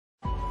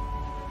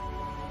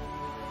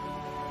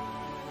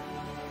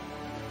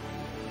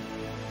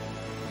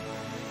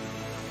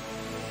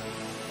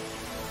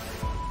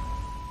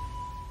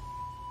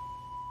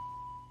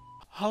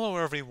Hello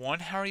everyone,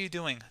 how are you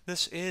doing?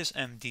 This is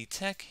MD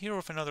Tech here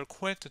with another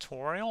quick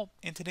tutorial.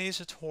 In today's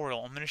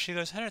tutorial, I'm going to show you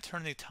guys how to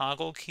turn the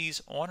toggle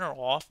keys on or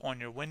off on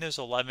your Windows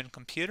 11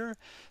 computer.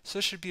 So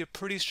this should be a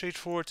pretty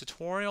straightforward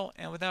tutorial,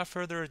 and without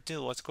further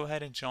ado, let's go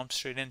ahead and jump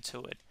straight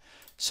into it.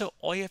 So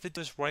all you have to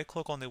do is right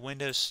click on the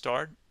Windows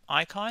Start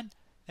icon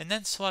and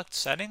then select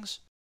Settings.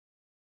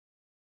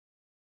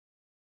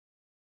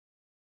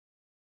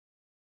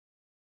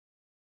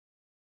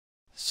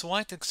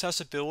 Select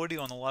Accessibility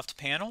on the left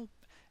panel.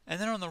 And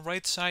then on the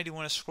right side, you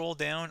want to scroll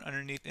down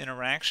underneath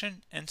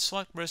Interaction and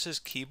select where it says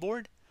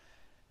Keyboard.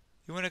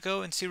 You want to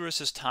go and see where it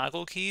says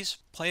Toggle Keys.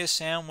 Play a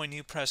sound when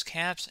you press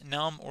Caps,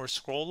 Num, or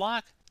Scroll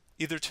Lock.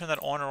 Either turn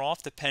that on or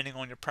off depending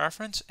on your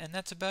preference, and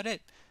that's about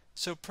it.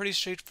 So pretty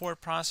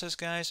straightforward process,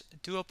 guys. I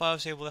do hope I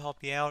was able to help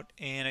you out,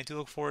 and I do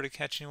look forward to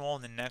catching you all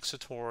in the next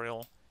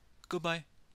tutorial. Goodbye.